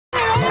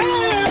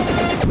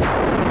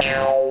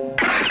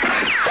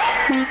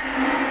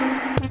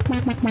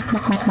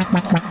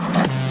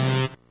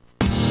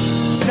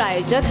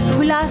प्रायोजक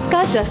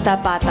हुलासका जस्ता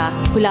पाता,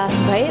 हुलास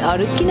भए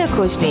अरू किन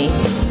खोज्ने।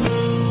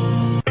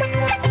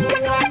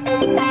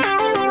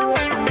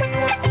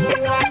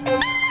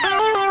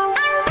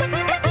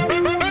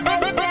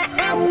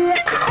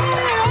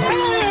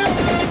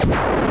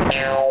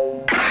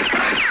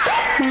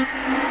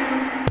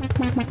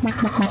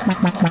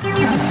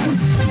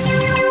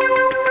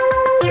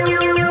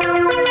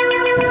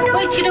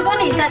 छिटो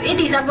गर्ने हिसाब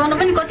यति हिसाब गर्नु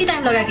पनि कति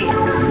टाइम लगाके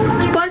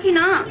पर्खिन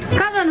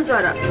कहाँ जानु छ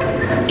र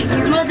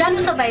मलाई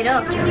जानु छ बाहिर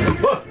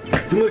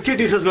तिम्रो के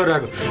डिस्कस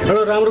गरिरहेको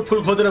एउटा राम्रो फुल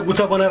खोजेर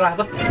गुच्छा बनाएर राख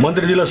त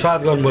मन्त्रीजीलाई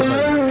स्वागत गर्नुपर्छ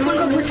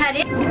फुलको गुच्छा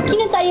रे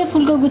किन चाहियो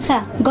फुलको गुच्छा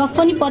गफ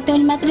पनि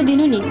पत्याउन मात्र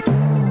दिनु नि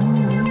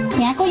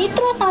यहाँको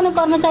यत्रो सानो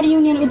कर्मचारी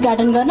युनियन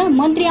उद्घाटन गर्न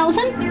मन्त्री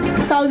आउँछन्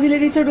साउजीले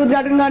रिसोर्ट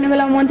उद्घाटन गर्ने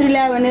बेला मन्त्री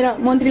ल्यायो भनेर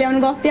मन्त्री ल्याउनु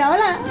गफ दिया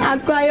होला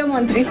आजको आयो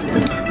मन्त्री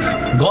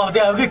गफ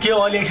दिया हो कि के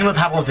अहिले एकछिनमा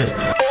थाहा पाउँछस्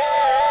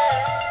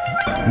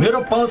मेरो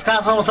पहुँच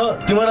कहाँसम्म छ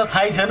तिमीलाई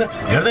थाहै छैन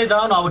हेर्दै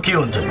जाऊ न अब के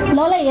हुन्छ ल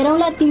ल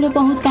हेरौँला तिम्रो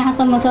पहुँच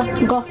कहाँसम्म छ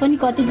गफ पनि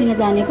कति दिन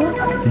जानेको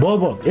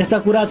बो यस्ता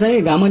कुरा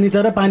चाहिँ घाममा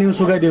निचेर पानीमा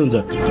सुकाइदिए हुन्छ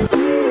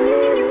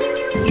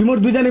तिम्रो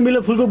दुईजना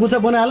मिलेर फुलको गुच्छा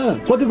बनाइहाल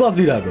कति गफ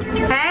दिइरहेको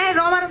ए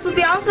रमा र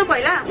सुपी आओस् न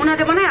पहिला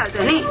उनीहरूले बनाइहाल्छ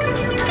नि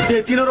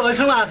ए तिनीहरू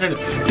अहिलेसम्म आएको छैन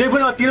त्यही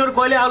पनि तिनीहरू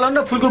कहिले आउला न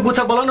फुलको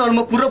गुच्छा बनाउनु अनि म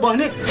कुरो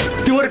बस्ने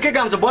तिमीहरू के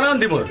काम छ बनाउनु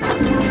तिमीहरू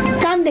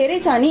काम धेरै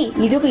छ नि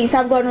हिजोको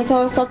हिसाब गर्नु छ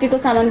सकेको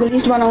सामानको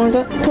लिस्ट बनाउनु छ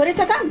थोरै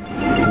छ काम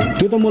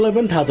त्यो त मलाई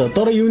पनि थाहा छ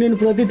तर युनियन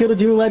प्रति तेरो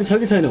जिम्मेवारी छ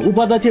कि छैन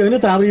उपाध्यक्ष होइन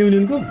त हाम्रो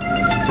युनियनको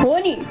हो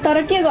नि तर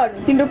के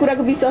गर्नु तिम्रो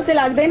कुराको विश्वासै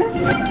लाग्दैन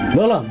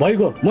ल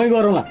भइगयो मै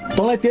गरौँला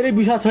तँलाई तेरै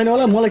विश्वास छैन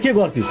होला मलाई के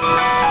गर्थिस्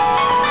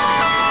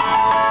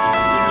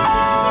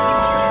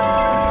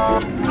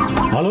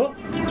हेलो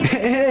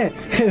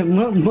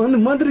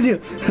मन्त्रीज्यू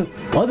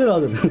हजुर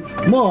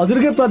म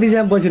हजुरकै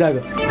प्रतीक्षामा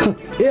बसिरहेको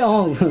ए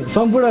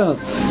सम्पूर्ण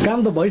काम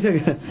त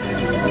भइसक्यो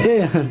ए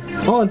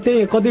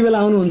त्यही कति बेला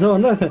आउनुहुन्छ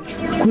भनेर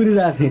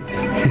कुरिरहेको थिएँ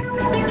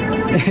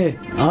ए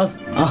हस्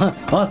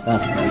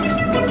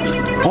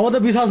अब त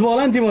विश्वास भयो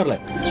होला नि तिमीहरूलाई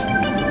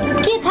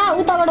के थाहा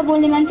उताबाट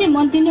बोल्ने मान्छे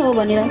मन्त्री नै हो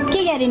भनेर के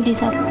ग्यारेन्टी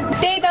छ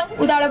त्यही त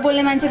उताबाट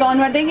बोल्ने मान्छेको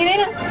अनुहार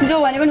देखिँदैन जो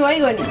भने पनि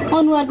भइगयो नि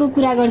अनुहारको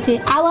कुरा गर्छ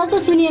आवाज त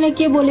सुनिएन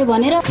के बोल्यो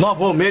भनेर ल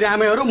भो मेरो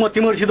आमाहरू म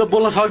तिमीहरूसित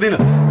बोल्न सक्दिनँ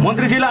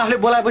मन्त्रीजीलाई आफूले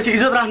बोलाएपछि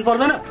इज्जत राख्नु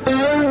पर्दैन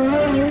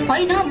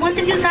होइन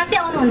मन्त्रीज्यू साँच्चै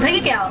आउनुहुन्छ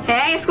कि क्या हो ए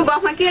यसको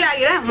गफमा के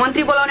लाग्यो र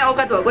मन्त्री बोलाउने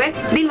औकात भएको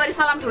दिनभरि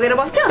सलाम ठोकेर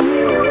बस्थ्यो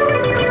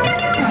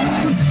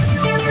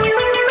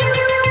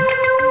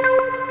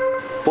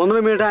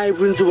 15 मिनट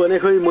आइपुग्छु भने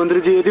खोइ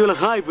मन्त्रीजी यति बेला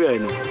कहाँ आइपुग्यो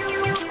होइन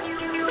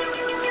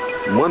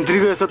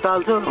मन्त्रीको यस्तो ताल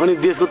छ अनि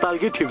देशको ताल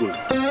के ठिक हो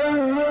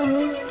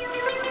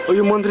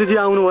यो मन्त्रीजी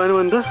आउनु भएन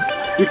भने त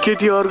यो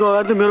केटीहरूको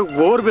अगाडि त मेरो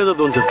घोर बेजत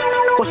हुन्छ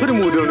कसरी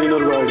मुख देउने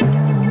यिनीहरूको अगाडि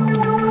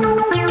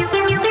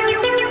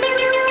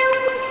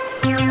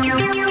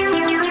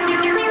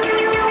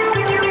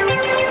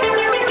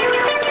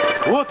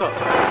हो त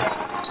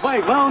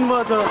बाइकमा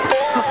आउनुभयो त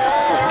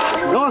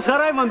नमस्कार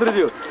है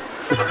मन्त्रीज्यू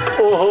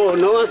ओहो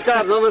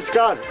नमस्कार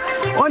नमस्कार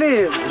अनि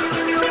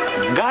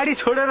गाडी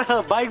छोडेर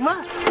बाइकमा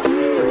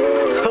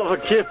अब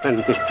के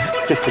भन्ने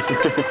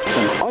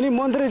अनि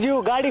मन्त्रीज्यू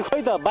गाडी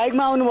खोइ त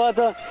बाइकमा आउनुभएको छ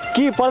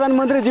कि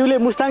प्रधानमन्त्रीज्यूले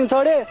मुस्ताङ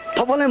चढे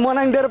थपलमै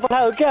मनाङ दिएर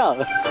पठायो क्या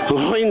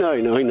होइन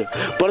होइन होइन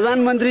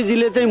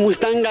प्रधानमन्त्रीजीले चाहिँ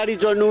मुस्ताङ गाडी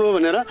चढ्नुभयो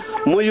भनेर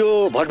म यो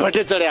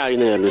भटभटे चढे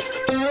होइन हेर्नुहोस्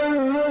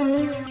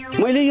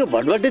मैले यो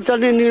भटभटे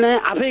चढ्ने निर्णय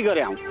आफै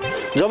गरे आउँ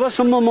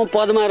जबसम्म म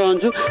पदमा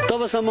रहन्छु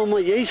तबसम्म म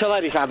यही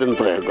सवारी साधन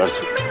प्रयोग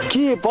गर्छु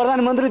कि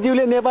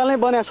प्रधानमन्त्रीज्यूले नेपालमै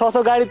बनाए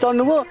सस्तो गाडी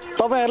चढ्नुभयो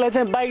तपाईँहरूलाई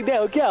चाहिँ बाइक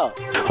दियो क्या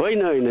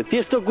होइन होइन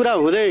त्यस्तो कुरा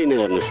हुँदैन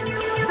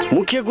हेर्नुहोस्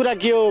मुख्य कुरा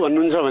के हो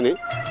भन्नुहुन्छ भने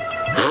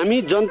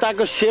हामी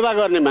जनताको सेवा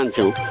गर्ने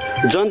मान्छे हौँ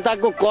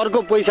जनताको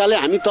करको पैसाले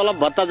हामी तलब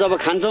भत्ता जब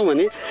खान्छौँ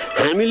भने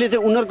हामीले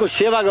चाहिँ उनीहरूको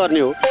सेवा गर्ने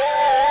हो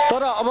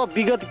तर अब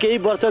विगत केही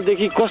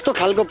वर्षदेखि कस्तो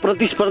खालको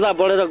प्रतिस्पर्धा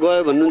बढेर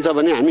गयो भन्नुहुन्छ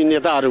भने हामी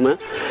नेताहरूमा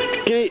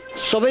केही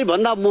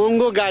सबैभन्दा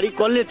महँगो गाडी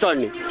कसले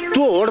चढ्ने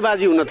त्यो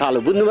होडबाजी हुन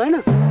थाल्यो बुझ्नु भएन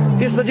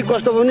त्यसपछि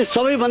कस्तो भयो भने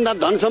सबैभन्दा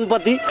धन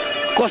सम्पत्ति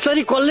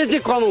कसरी कसले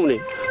चाहिँ कमाउने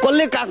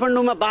कसले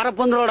काठमाडौँमा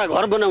 12-15वटा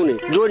घर बनाउने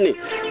जोड्ने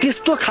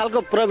त्यस्तो खालको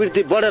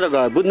प्रवृत्ति बढेर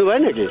गयो बुझ्नु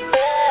भएन कि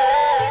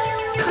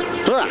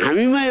र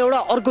हामीमा एउटा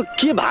अर्को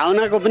के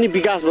भावनाको पनि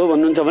विकास भयो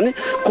भन्नुहुन्छ भने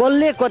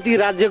कसले कति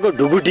राज्यको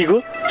ढुकुटीको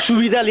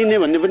सुविधा लिने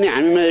भन्ने पनि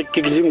हामीमा एक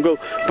किसिमको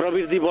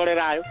प्रवृत्ति बढेर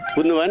आयो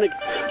बुझ्नु भएन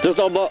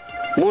जस्तो अब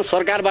म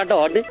सरकारबाट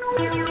हट्ने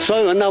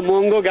सबैभन्दा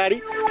महँगो गाडी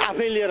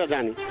आफै लिएर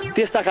जाने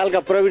त्यस्ता खालका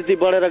प्रवृत्ति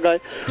बढेर गए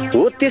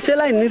हो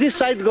त्यसैलाई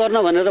निरुत्साहित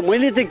गर्न भनेर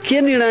मैले चाहिँ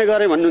के निर्णय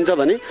गरेँ भन्नुहुन्छ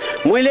भने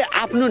मैले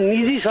आफ्नो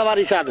निजी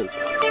सवारी साधन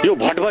यो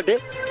भटभटे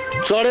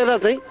चढेर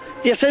चाहिँ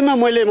यसैमा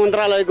मैले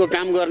मन्त्रालयको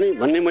काम गर्ने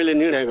भन्ने मैले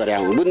निर्णय गरेँ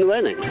आउँ बुझ्नु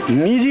भएन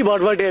निजी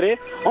भटभटे रे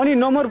अनि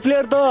नम्बर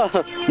प्लेट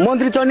त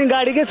मन्त्री चढ्ने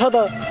गाडीकै छ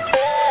त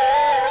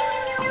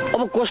अब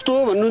अब कस्तो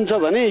हो भन्नुहुन्छ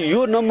भने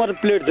यो नम्बर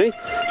प्लेट चाहिँ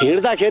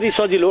हिँड्दाखेरि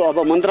सजिलो, अब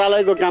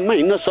मन्त्रालयको काममा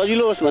हिँड्न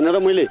सजिलो होस् भनेर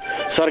मैले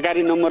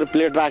सरकारी नम्बर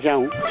प्लेट राखेको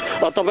हुँ।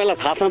 अब तपाईँलाई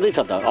थाहा छँदैछ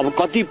त, अब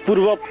कति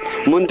पूर्व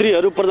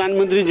मन्त्रीहरू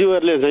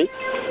प्रधानमन्त्रीज्यूहरूले चाहिँ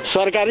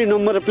सरकारी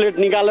नम्बर प्लेट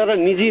निकालेर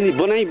निजी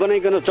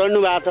बनाइकन चढ्नु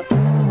भएको छ।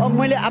 अब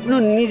मैले आफ्नो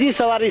निजी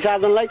सवारी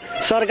साधनलाई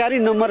सरकारी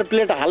नम्बर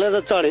प्लेट हालेर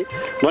चढेँ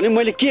भने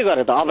मैले के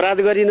गरेँ त? अपराध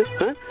गरिनँ?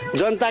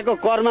 जनताको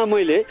करमा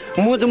मैले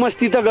मोज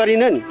मस्ती त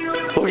गरिनँ नि,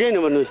 हो कि होइन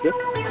भन्नुहोस् त?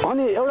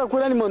 अनि एउटा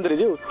कुरा नि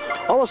मन्त्रीज्यू,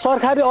 अब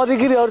सरकारी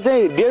अधिकारीहरू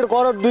चाहिँ 1.5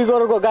 करोड 2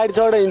 करोडको गाडी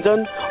चढेर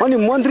हिँड्छन्, अनि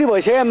मन्त्री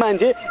भइसकेका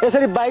मान्छे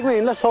यसरी बाइकमा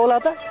हिँड्दा सौला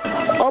त?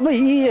 अब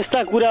यी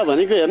यस्ता कुरा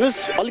भनेको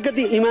हेर्नुहोस्,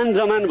 अलिकति इमान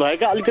जमान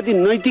भएका, अलिकति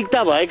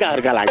नैतिकता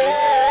भएकाहरूका लागि।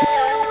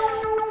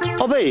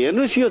 अब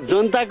हेर्नुहोस्, यो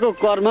जनताको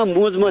करमा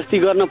मोज मस्ती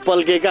गर्न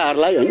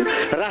पल्केकाहरूलाई होइन,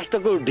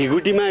 राष्ट्रको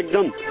ढिकुटीमा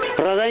एकदम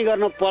रजाइ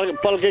गर्न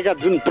पल्केका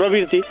जुन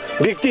प्रवृत्ति,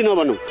 व्यक्ति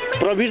नभनौँ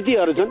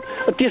प्रवृत्तिहरू छन्,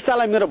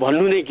 त्यस्तालाई मेरो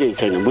भन्नु नै केही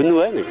छैन,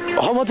 बुझ्नुभयो नि?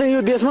 अब चाहिँ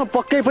यो देशमा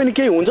पक्कै पनि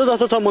केही हुन्छ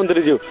जस्तो छ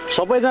मन्त्रीज्यू।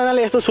 सबैजनाले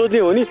यस्तो सोच्ने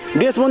हो नि,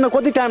 देश बन्न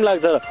कति टाइम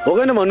लाग्छ र, हो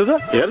गएन भन्नु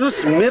त?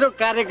 हेर्नुहोस्, मेरो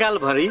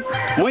कार्यकालभरि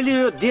मैले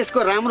यो देशको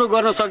राम्रो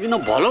गर्न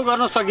सकिनँ, भलो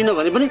गर्न सकिनँ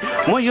भने पनि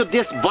म यो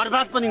देश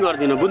बर्बाद पनि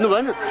गर्दिनँ, बुझ्नु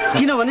भएन?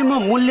 किनभने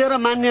म मूल्य र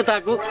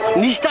मान्यताको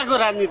निष्ठाको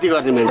राजनीति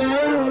गर्ने मान्छे।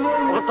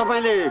 अब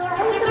तपाईँले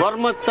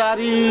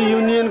कर्मचारी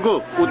युनियनको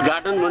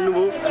उद्घाटन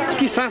भन्नुभयो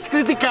कि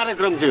सांस्कृतिक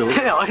कार्यक्रम चाहिँ हो?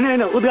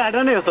 होइन,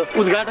 उद्घाटनै हो।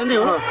 उद्घाटनै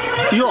हो?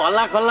 यो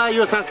हल्ला खल्ला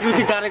यो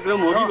सांस्कृतिक कार्यक्रम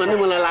हो कि भन्ने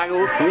मलाई लाग्यो।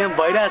 यहाँ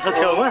भइरहेछ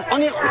छेउमा।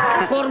 अनि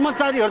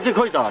कर्मचारीहरू चाहिँ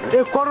खोइ त?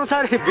 ए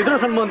कर्मचारी भित्र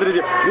छन्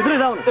मन्त्रीज्यू, भित्रै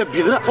जाउँ। ए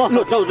भित्र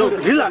जाउँ,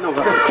 ढिला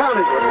नगर।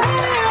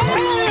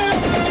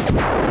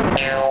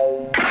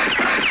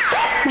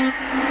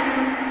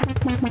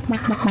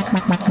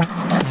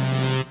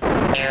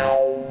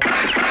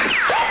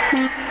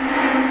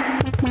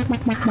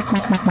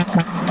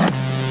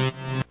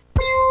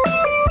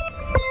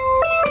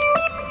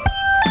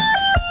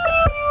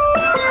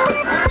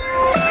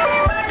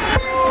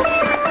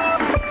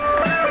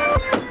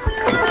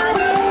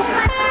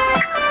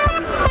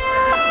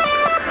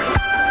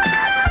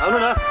 आउनु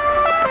न,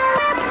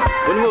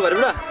 बुझ्नुभयो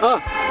घरबाट?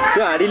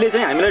 त्यो हाडीले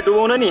चाहिँ हामीलाई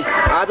डुबाउन नि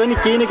आज नि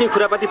केही न केही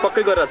खुरापाती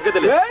पक्कै गरिरहेको छ क्या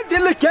त्यसले।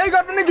 त्यसले केही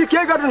गर्दैन कि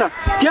केही गर्दैन,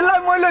 त्यसलाई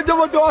मैले जब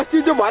त्यो अस्ति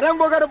त्यो भर्याङ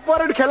बोकेर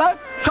परेड खेला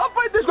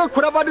सबै त्यसको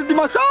खुरापाती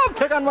दिमाग सब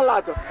ठेकानमा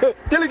लाग्छ।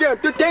 त्यसले के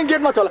त्यो त्यही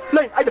गेटमा छ ल,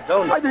 आइज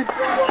आइज।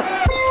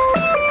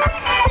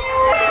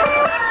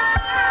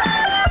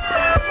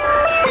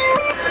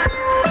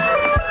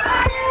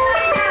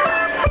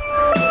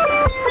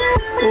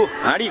 ऊ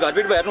हाडी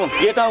घरपेटमा हेर्नु,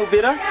 गेटमा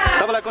उभिएर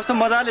तपाईँलाई कस्तो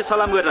मजाले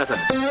सलाम गरिरहेछ।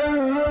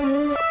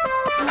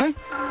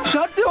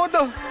 सत्य हो त,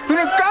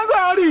 कहाँको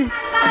हाडी,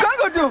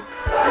 कहाँको त्यो?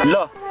 ल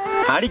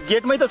हाडी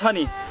गेटमै त छ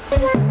नि।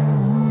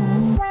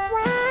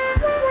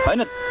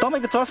 होइन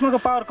तपाईँको चस्माको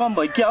पावर कम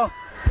भयो क्या हो?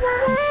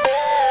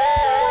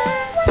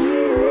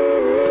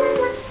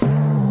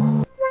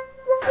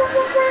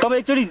 तपाईँ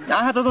एकचोटि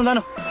आँखा चचाउनु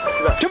जानु।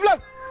 चुप लाग,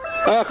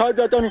 आँखा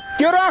चचाउने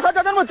तेरो आँखा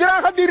चचाउनु, तेरो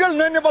आँखा बिग्रेल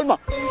नयाँ नेपालमा।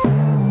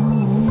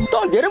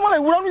 त धेरै मलाई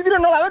उडाउनेतिर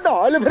नलाग्यो त,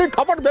 अहिले फेरि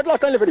थपट भेट्ला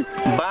तैँले फेरि।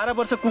 12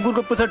 वर्ष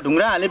कुकुरको पुच्छर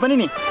ढुङ्ग्रा हाले पनि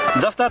नि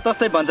जस्ता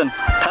तस्तै भन्छन्,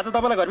 थाहा छ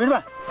तपाईँलाई घरपेटमा?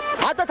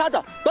 थाहा छ थाहा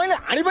छ, तैँले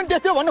हाडी पनि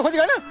त्यस्तै हो भन्न खोजेको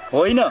होइन?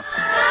 होइन,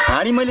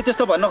 हाडी मैले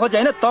त्यस्तो भन्न खोजेँ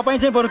होइन, तपाईँ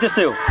चाहिँ बरु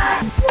त्यस्तै हो।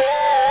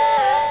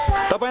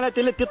 तपाईँलाई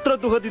त्यसले त्यत्रो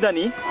दुःख दिँदा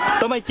नि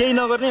तपाईँ केही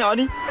नगर्ने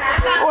अनि?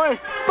 ओए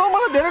त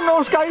मलाई धेरै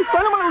नउस्काइ,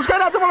 तैँले मलाई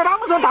उस्काइरहेको छ, मलाई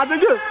राम्रोसँग थाहा छ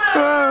कि।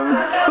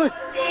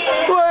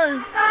 ओए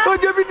ओ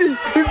जेपिटी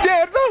चाहिँ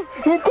हेर त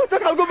कस्तो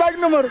खालको बाइक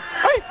नम्बर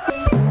है,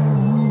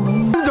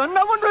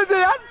 झन्डा पनि रहेछ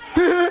यार,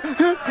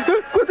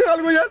 कस्तो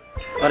खालको यार।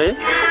 अरे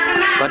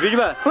घरपेटी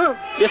बा,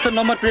 यस्तो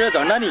नम्बर प्लेट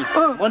झन्डा नि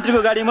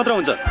मन्त्रीको गाडी मात्र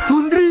हुन्छ।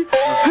 मन्त्री?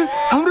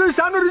 हाम्रो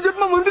सानो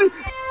रिजोर्टमा मन्त्री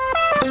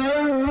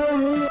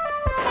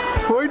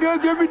होइन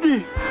जेपिटी,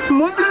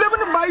 मन्त्रीले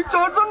पनि बाइक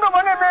चढ्छन् न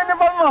भने नयाँ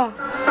नेपालमा।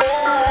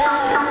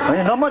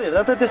 होइन नम्बर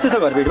हेर्दा त त्यस्तै छ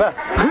घरपेटी बा,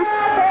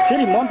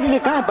 फेरि मन्त्रीले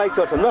कहाँ बाइक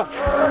चढ्छन् र?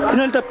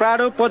 तिनीहरूले त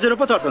प्राडो पजेरो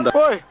पो चढ्छन् त।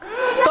 ओए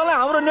तँलाई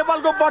हाम्रो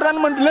नेपालको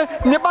प्रधानमन्त्रीले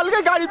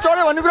नेपालकै गाडी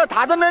चढ्यो भन्ने कुरा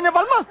थाहा छ नयाँ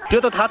नेपालमा? त्यो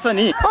त थाहा छ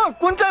नि।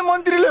 कुन चाहिँ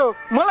मन्त्रीले हो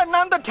मलाई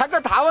नाम त ठ्याक्क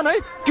थाहा भएन है,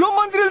 त्यो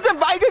मन्त्रीले चाहिँ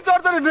बाइकै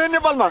चढ्छ अरे नयाँ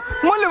नेपालमा।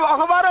 मैले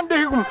अखबारमा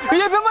देखेको,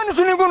 एफएममा नि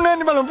सुनेको नयाँ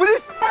नेपालमा,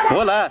 बुझिस्?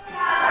 होला,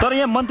 तर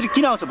यहाँ मन्त्री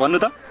किन आउँछ भन्नु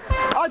त?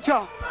 अच्छा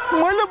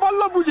मैले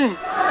बल्ल बुझेँ,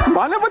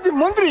 भनेपछि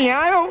मन्त्री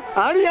यहाँ आयो,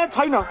 हाडी यहाँ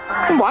छैन,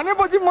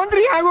 भनेपछि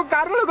मन्त्री यहाँको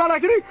कारणले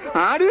गर्दाखेरि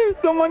हाडी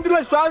त्यो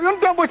मन्त्रीलाई स्वागत गर्नु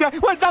त्यहाँ बस्यो।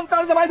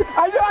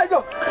 आइज आइज।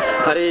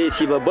 अरे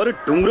शिव, बरु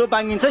ढुङ्ग्रो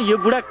बाङ्गिन्छ यो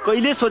बुढा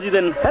कहिले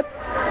सोचिँदैन।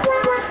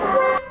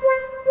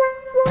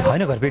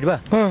 होइन घरपेटी बा,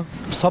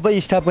 सबै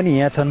स्टाफ पनि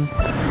यहाँ छन्,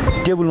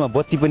 टेबलमा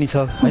बत्ती पनि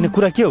छ, होइन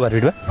कुरा के हो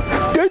घरपेटी बा?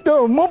 त्यही त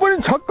म पनि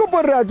छक्क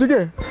परिरहेको छु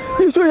के,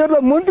 यसो हेर्दा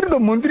मन्त्री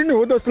त मन्त्री नै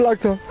हो जस्तो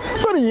लाग्छ,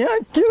 तर यहाँ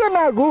के गर्न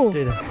आएको?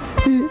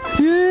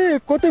 ए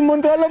कतै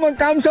मन्त्रालयमा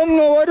कामसाम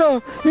नभएर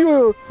यो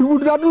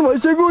उद्घाटन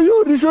भइसक्यो, यो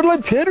रिसोर्टलाई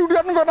फेरि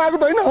उद्घाटन गर्न आएको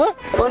त होइन?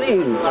 अनि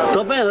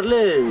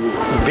तपाईँहरूले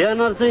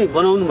ब्यानर चाहिँ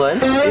बनाउनु भयो?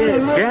 ए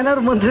ब्यानर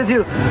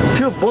मन्त्रीज्यू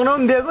त्यो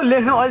बनाउनु दिएको,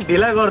 लेख्न अलिक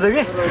ढिला गरिदियो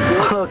कि,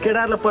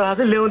 केटाहरूलाई पठाएको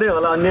चाहिँ ल्याउँदै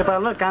होला,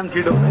 नेपालमा काम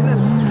छिटो हुँदैन।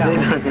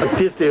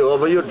 त्यस्तै हो।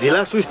 अब यो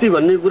ढिला सुस्ती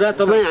भन्ने कुरा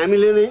तपाईँ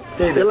हामीले नै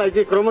त्यसलाई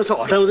चाहिँ क्रमशः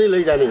हटाउँदै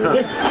लैजाने हो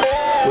कि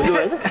बुझ्नु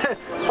भएन?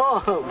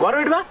 घर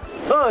बेटी बा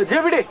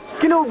जेबिडी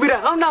किन उभिरा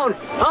आउन आउनु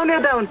आउनु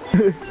यता आउनु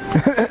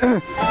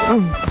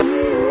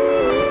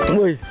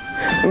ओइ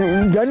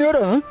जाने हो र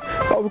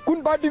अब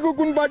कुन पार्टीको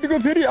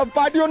फेरि अब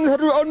पार्टी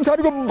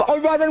अनुसारको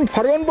अभिवादन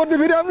फर्काउनु पर्छ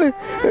फेरि हामीले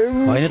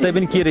होइन तै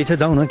पनि के रहेछ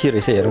जाउँ न के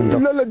रहेछ हेरौँ त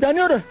ल जाने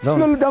हो र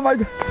ल जाम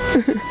आइज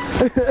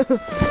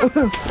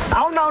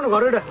आउनु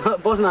घर बेटा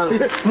बस्न आउनु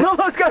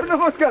नमस्कार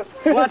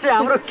उहाँ चाहिँ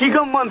हाम्रो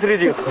किकम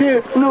मन्त्रीज्यू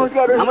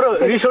नमस्कार हाम्रो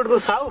रिसोर्टको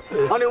साउ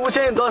अनि ऊ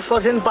चाहिँ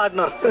 10%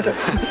 पार्टनर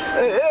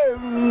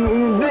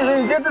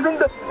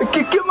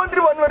के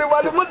मन्त्री भन्नु अरे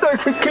उहाँले म त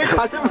के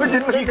खासै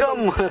बुझिन किकम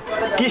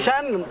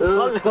किसान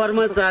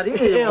कर्मचारी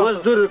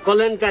मजदुर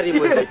कल्याणकारी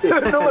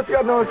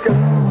नमस्कार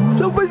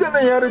सबैजना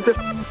यहाँ रहेछ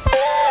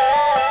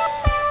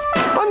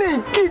अनि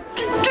के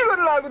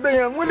गर्न लाग्यो त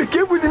यहाँ मैले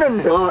के बुझिनँ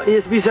नि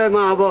यस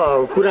विषयमा अब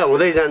कुरा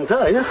हुँदै जान्छ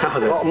होइन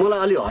मलाई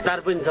अलि हतार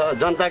पनि छ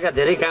जनताका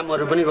धेरै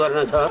कामहरू पनि गर्न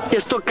छ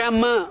यस्तो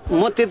काममा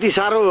म त्यति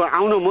साह्रो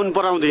आउन मन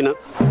पराउँदिनँ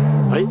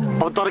है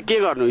अब तर के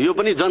गर्नु यो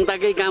पनि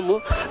जनताकै काम हो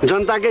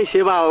जनताकै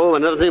सेवा हो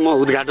भनेर चाहिँ म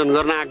उद्घाटन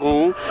गर्न आएको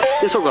हुँ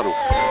यसो गरौँ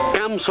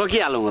काम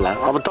सकिहालौँ होला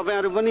अब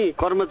तपाईँहरू पनि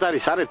कर्मचारी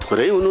साह्रै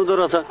थोरै हुनुहुँदो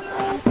रहेछ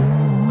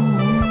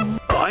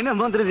होइन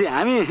मन्त्रीजी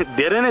हामी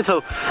धेरै नै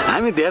छौँ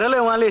हामी धेरैलाई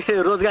उहाँले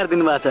रोजगार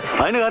दिनुभएको छ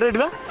होइन घर बेटी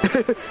बा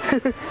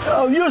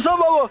अब यो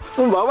सब अब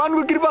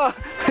भगवान्को कृपा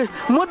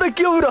म त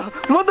के हो र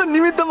म त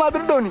निमित्त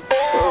मात्र त हो नि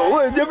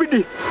ओ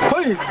जेपिटी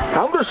खोइ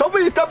हाम्रो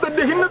सबै स्टाफ त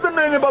देखिन्न त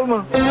नयाँ नेपालमा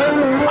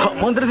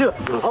मन्त्रीज्यू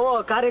अब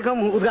कार्यक्रम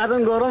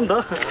उद्घाटन गरौँ त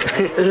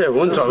ए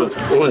हुन्छ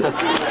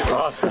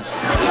हस्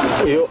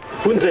यो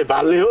कुन चाहिँ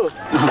बाल्ने हो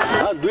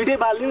दुइटै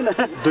बालिदिउँ न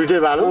दुइटै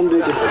बालौँ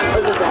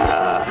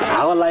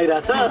हावा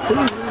लागिरहेछ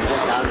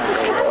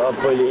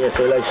पहिले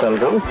यसैलाई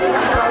सल्काउँ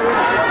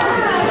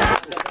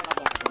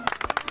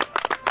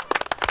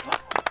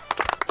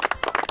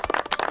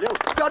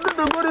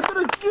तर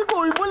के को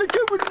मैले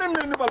के बुझ्दैन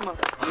नेपालमा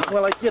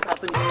मलाई के थाहा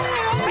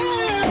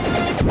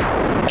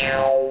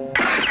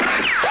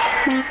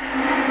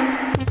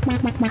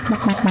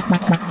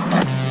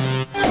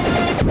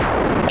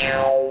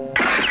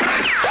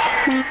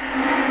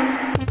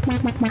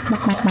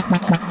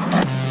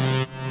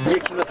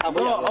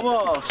अब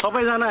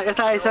सबैजना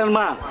यता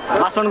आइसकेमा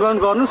भाषण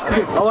गर्नुहोस्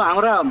अब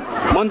हाम्रा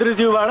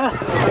मन्त्रीज्यूबाट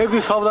एक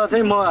दुई शब्द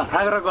चाहिँ म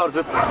आग्रह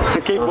गर्छु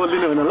केही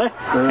बोलिदिनु हुनलाई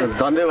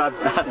धन्यवाद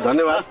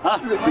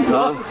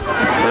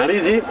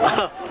हाडीजी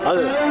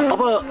हजुर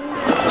अब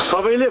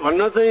सबैले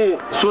भन्न चाहिँ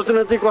सोच्न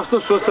चाहिँ कस्तो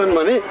सोच्छन्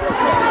भने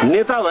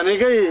नेता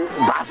भनेकै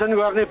भाषण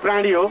गर्ने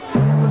प्राणी हो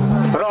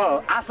र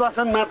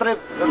आश्वासन मात्रै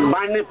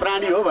बाँड्ने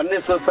प्राणी हो भन्ने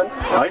सोच्छन्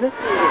होइन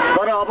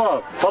तर अब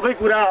सबै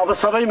कुरा अब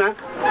सबैमा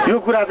यो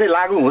कुरा चाहिँ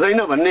लागु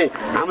हुँदैन भन्ने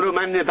हाम्रो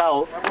मान्यता हो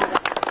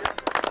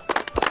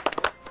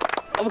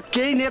अब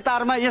केही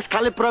नेताहरूमा यस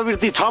खाले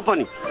प्रवृत्ति छ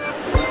पनि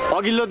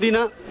अघिल्लो दिन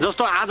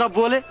जस्तो आज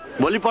बोले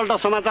भोलिपल्ट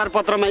समाचार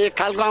पत्रमा एक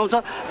खालको आउँछ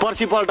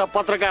पर्सिपल्ट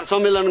पत्रकार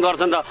सम्मेलन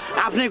गर्छन् र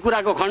आफ्नै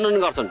कुराको खण्डन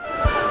गर्छन्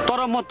तर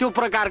म त्यो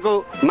प्रकारको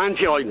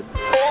मान्छे होइन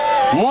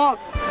म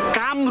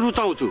काम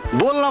रुचाउँछु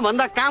बोल्न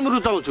भन्दा काम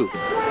रुचाउँछु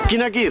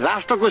किनकि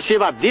राष्ट्रको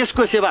सेवा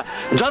देशको सेवा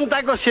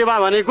जनताको सेवा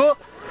भनेको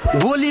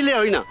बोलीले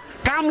होइन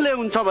कामले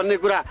हुन्छ भन्ने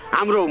कुरा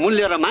हाम्रो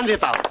मूल्य र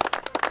मान्यता हो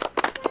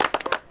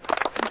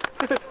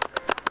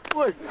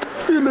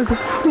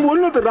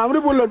बोल्न त राम्रै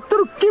बोल्ला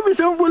तर के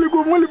विषयमा बोलेको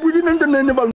मैले बुझिनँ नि त नेपाल